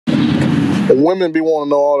Women be wanting to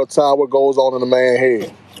know all the time what goes on in a man's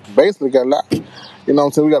head. Basically, got a lot. You know what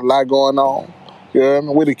I'm saying? We got a lot going on. Yeah,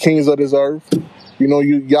 we're the kings of this earth. You know,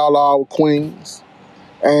 y'all are our queens.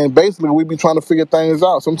 And basically, we be trying to figure things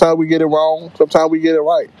out. Sometimes we get it wrong. Sometimes we get it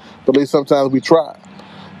right. But at least sometimes we try.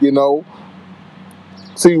 You know?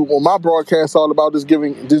 See, when my broadcast all about just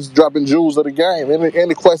dropping jewels of the game.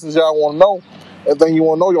 Any questions y'all want to know, anything you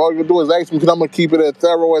want to know, all you can do is ask me, because I'm gonna keep it as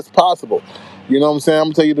thorough as possible. You know what I'm saying?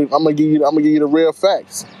 I'm gonna give you the real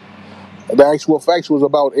facts. The actual facts was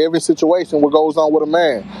about every situation, what goes on with a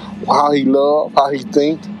man, how he love, how he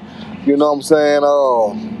think. You know what I'm saying?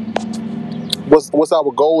 What's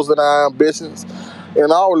our goals and our ambitions,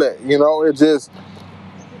 and all that. You know, it just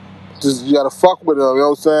you gotta fuck with them. You know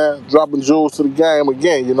what I'm saying? Dropping jewels to the game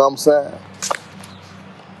again. You know what I'm saying?